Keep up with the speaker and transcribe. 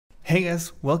Hey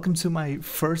guys, welcome to my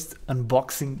first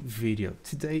unboxing video.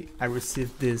 Today I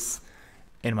received this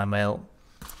in my mail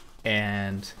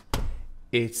and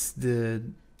it's the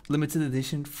limited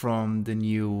edition from the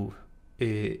new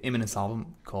Imminence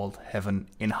album called Heaven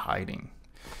in Hiding.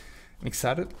 I'm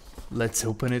excited, let's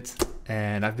open it,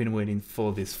 and I've been waiting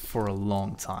for this for a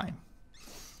long time.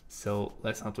 So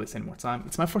let's not waste any more time.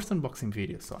 It's my first unboxing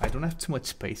video, so I don't have too much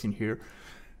space in here.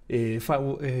 If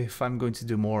I'm going to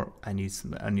do more, I need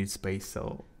space,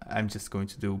 so I'm just going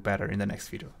to do better in the next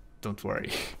video. Don't worry.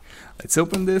 Let's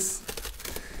open this,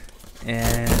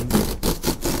 and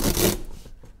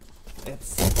I'm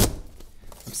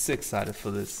so excited for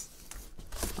this.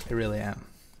 I really am.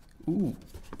 Ooh,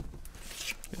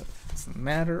 doesn't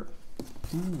matter.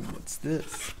 Ooh, what's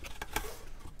this?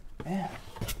 Man,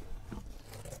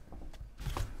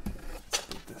 let's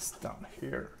put this down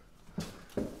here.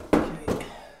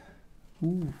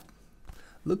 Ooh,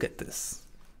 look at this.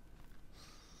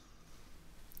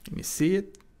 Can you see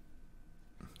it?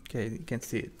 Okay, you can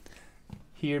see it.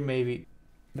 Here maybe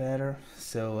better.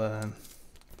 So,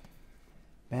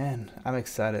 man, I'm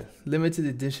excited. Limited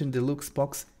edition deluxe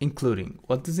box including,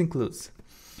 what this includes?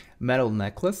 Metal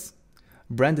necklace,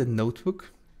 branded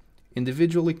notebook,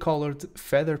 individually colored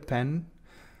feather pen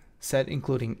set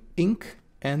including ink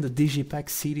and the Digipack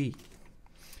CD.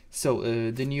 So,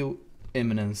 the new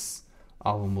Imminence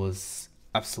album was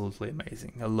absolutely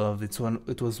amazing. I loved it.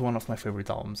 It was one of my favorite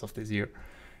albums of this year,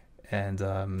 and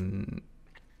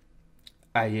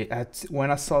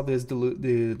when I saw this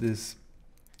this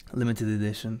limited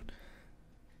edition,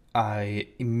 I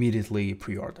immediately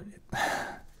pre-ordered it.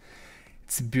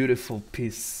 It's a beautiful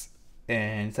piece,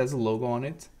 and it has a logo on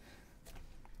it.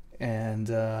 And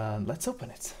let's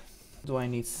open it. Do I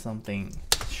need something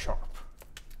sharp?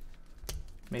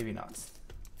 Maybe not.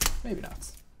 Maybe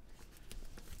not.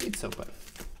 It's open.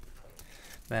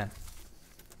 Man.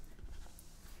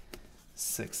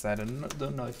 So excited.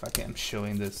 Don't know if I'm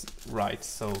showing this right,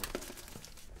 so.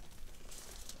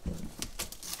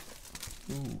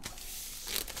 Ooh.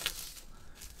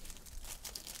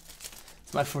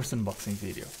 It's my first unboxing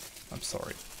video. I'm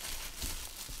sorry.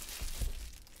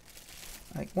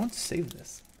 I want to save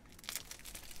this.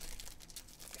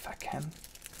 If I can.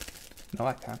 No,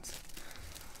 I can't.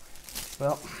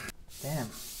 Well,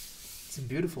 damn. It's a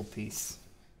beautiful piece.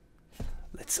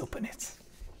 Let's open it.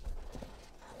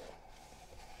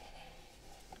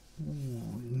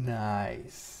 Ooh,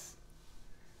 nice.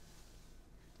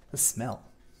 The smell.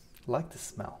 I like the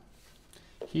smell.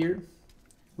 Here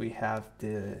we have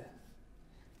the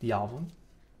album.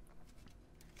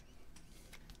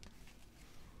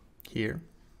 Here.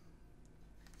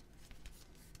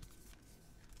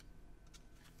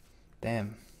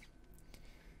 Damn.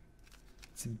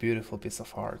 It's a beautiful piece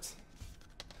of art.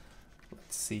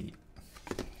 Let's see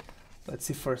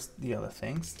first the other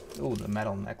things. Oh, the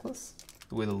metal necklace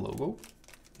with a logo.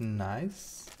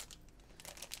 Nice.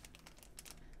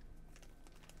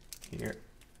 Here.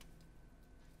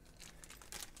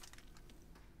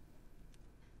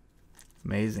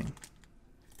 Amazing.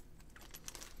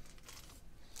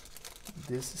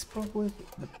 This is probably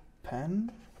the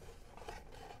pen.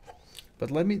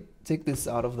 But let me take this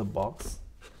out of the box.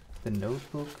 The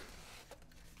notebook.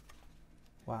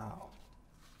 Wow.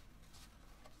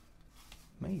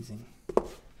 Amazing.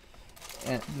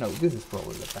 And no, this is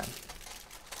probably the pen.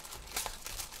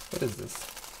 What is this?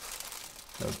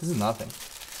 No, this is nothing.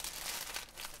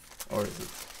 Or is it?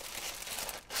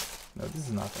 No, this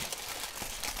is nothing.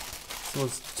 This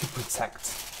was to protect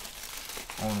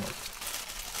only.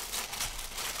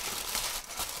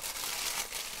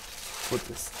 Put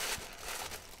this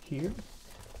here.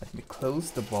 Let me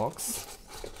close the box.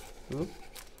 Oop.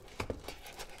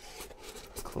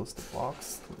 Close the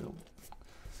box. We'll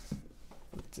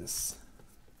put this,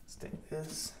 stay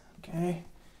this. Okay.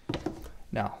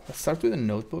 Now let's start with a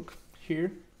notebook.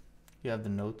 Here you have the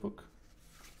notebook.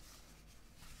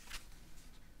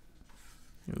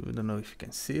 I don't know if you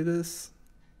can see this.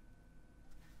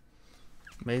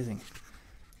 Amazing.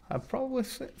 I probably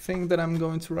think that I'm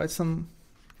going to write some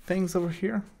things over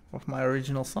here of my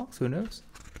original songs. Who knows?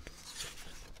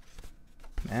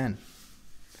 Man.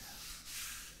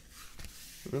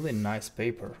 Really nice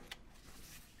paper.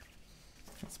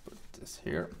 Let's put this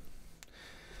here.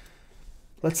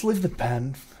 Let's leave the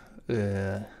pen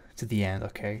to the end,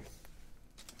 okay?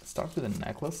 Let's start with the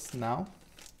necklace now.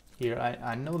 Here,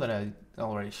 I know that I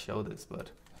already showed this,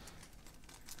 but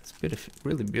it's beautiful,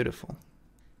 really beautiful.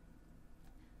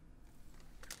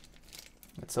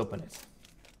 Let's open it.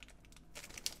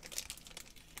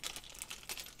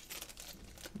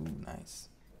 Ooh, nice.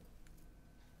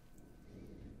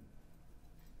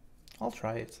 I'll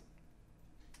try it.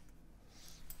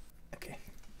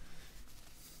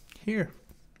 here.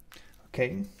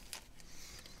 Okay,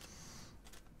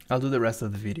 I'll do the rest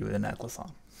of the video with the necklace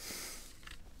on.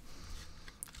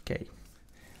 Okay,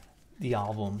 the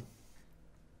album.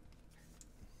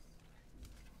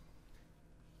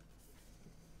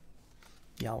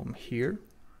 The album here.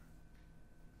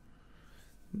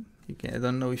 You can, I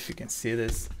don't know if you can see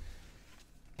this.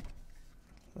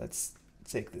 Let's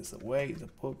take this away, the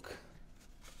book.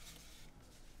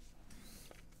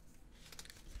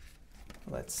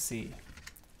 Let's see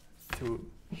through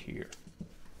here.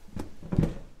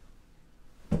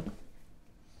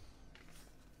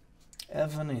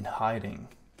 Evan in hiding.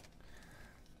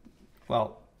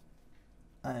 Well,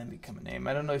 I become a name.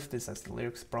 I don't know if this has the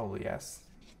lyrics, probably yes.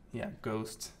 Yeah,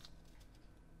 Ghost.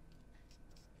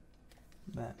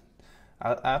 Man,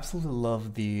 I absolutely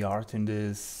love the art in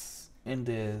this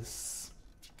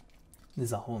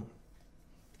album.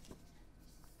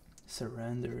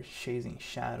 Surrender, chasing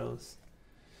shadows,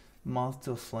 moth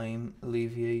to flame,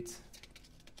 alleviate,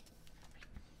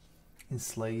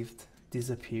 enslaved,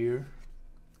 disappear,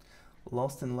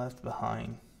 lost and left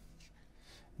behind.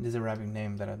 This is a Arabic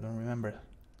name that I don't remember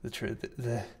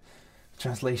the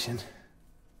translation.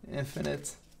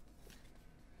 Infinite.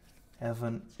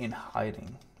 Heaven in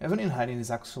Hiding. Heaven in Hiding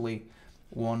is actually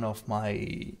one of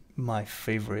my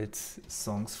favorite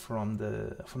songs from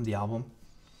the album.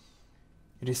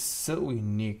 It is so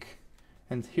unique.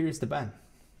 And here's the band.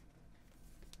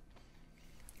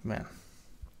 Man,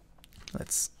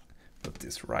 let's put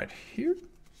this right here.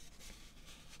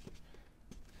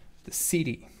 The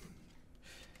CD.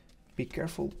 Be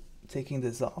careful taking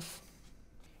this off.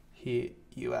 Here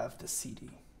you have the CD.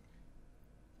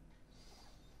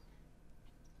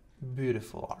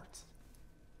 Beautiful art.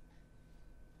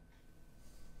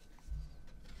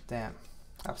 Damn,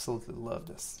 absolutely love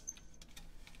this.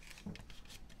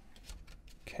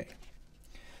 Okay,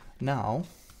 now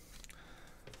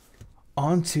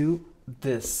on to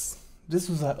this. This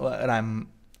was what I'm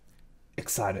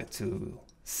excited to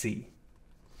see.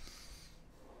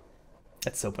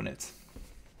 Let's open it.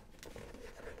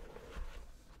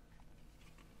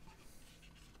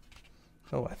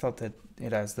 Oh, I thought that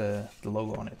it has the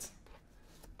logo on it.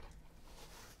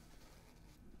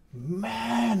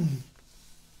 Man!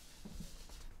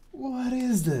 What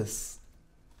is this?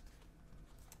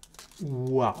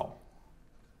 Wow.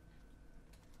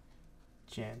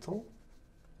 Gentle?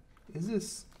 Is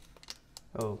this?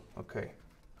 Oh, okay.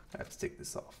 I have to take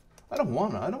this off. I don't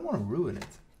wanna ruin it.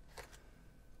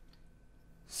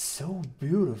 So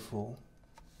beautiful.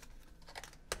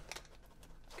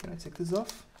 Can I take this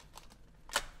off?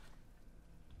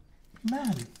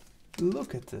 Man,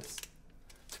 look at this.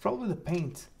 It's probably the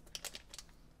paint.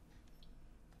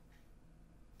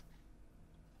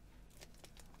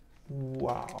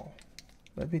 Wow.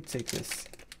 Let me take this.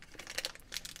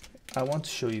 I want to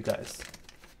show you guys.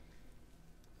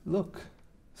 Look,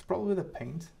 it's probably the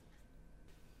paint.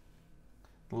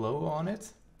 Logo on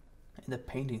it and the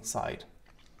paint inside.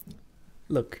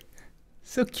 Look,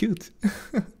 so cute.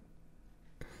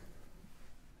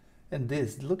 And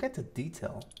this, look at the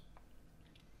detail.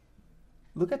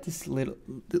 Look at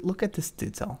this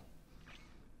detail.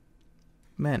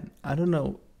 Man, I don't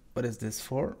know what is this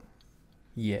for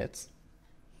yet,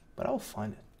 but I'll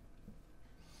find it.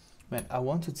 Man, I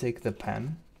want to take the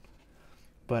pen,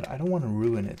 but I don't want to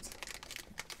ruin it.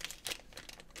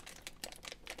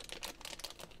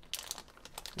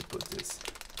 We'll put this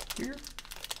here.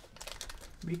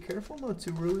 Be careful not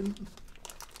to ruin.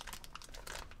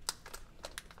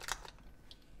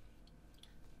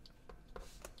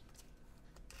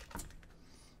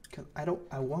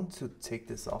 I want to take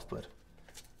this off, but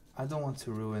I don't want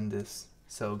to ruin this.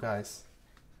 So guys,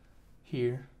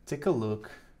 here, take a look,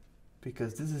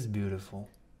 because this is beautiful.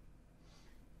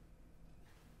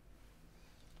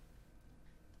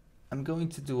 I'm going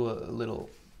to do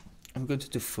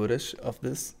footage of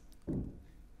this.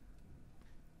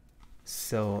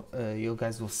 So you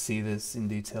guys will see this in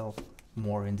detail,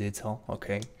 more in detail,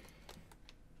 okay?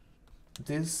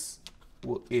 This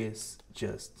is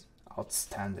just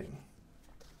outstanding.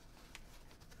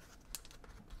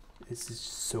 This is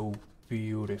so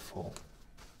beautiful.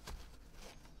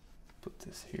 Put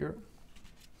this here,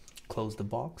 close the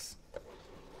box.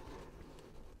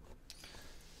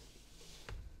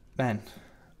 Man,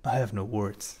 I have no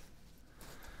words.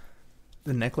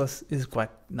 The necklace is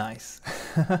quite nice.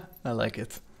 I like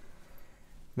it.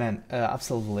 Man,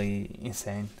 absolutely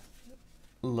insane.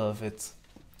 Love it.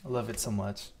 Love it so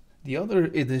much. The other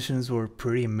editions were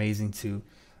pretty amazing too,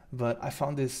 but I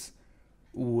found this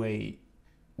way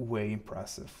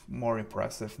impressive, more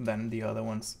impressive than the other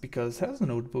ones, because it has a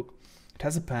notebook, it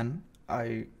has a pen.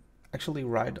 I actually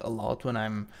write a lot when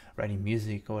I'm writing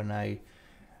music or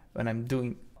when I'm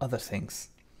doing other things,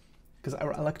 because I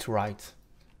like to write.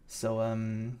 So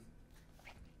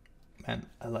man,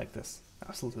 I like this. I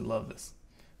absolutely love this.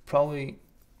 Probably,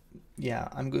 yeah,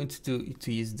 I'm going to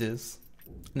use this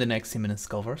in the next Imminence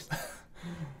covers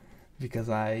because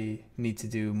I need to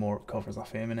do more covers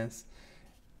of Imminence,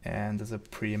 and there's a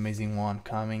pretty amazing one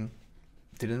coming.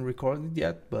 Didn't record it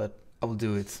yet, but I will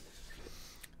do it.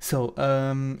 So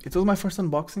it was my first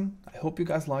unboxing. I hope you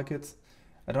guys like it.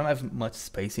 I don't have much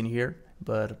space in here,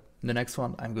 but the next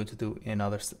one I'm going to do in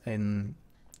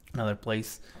another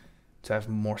place to have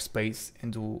more space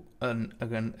and do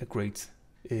again a great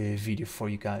video for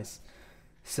you guys.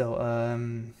 So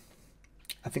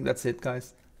I think that's it,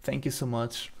 guys. Thank you so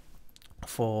much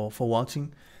for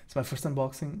watching. It's my first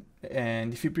unboxing,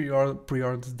 and if you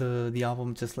pre-ordered the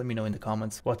album, just let me know in the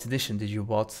comments what edition did you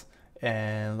bought,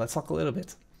 and let's talk a little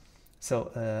bit.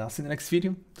 So I'll see you in the next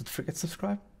video. Don't forget to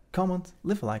subscribe, comment,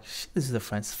 leave a like, share this with your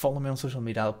friends, follow me on social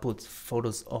media. I'll put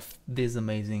photos of this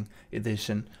amazing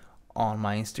edition on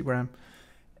my Instagram,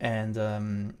 and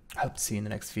I hope to see you in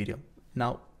the next video.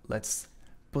 Now let's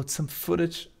put some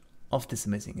footage of this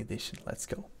amazing edition. Let's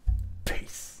go.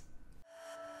 Peace.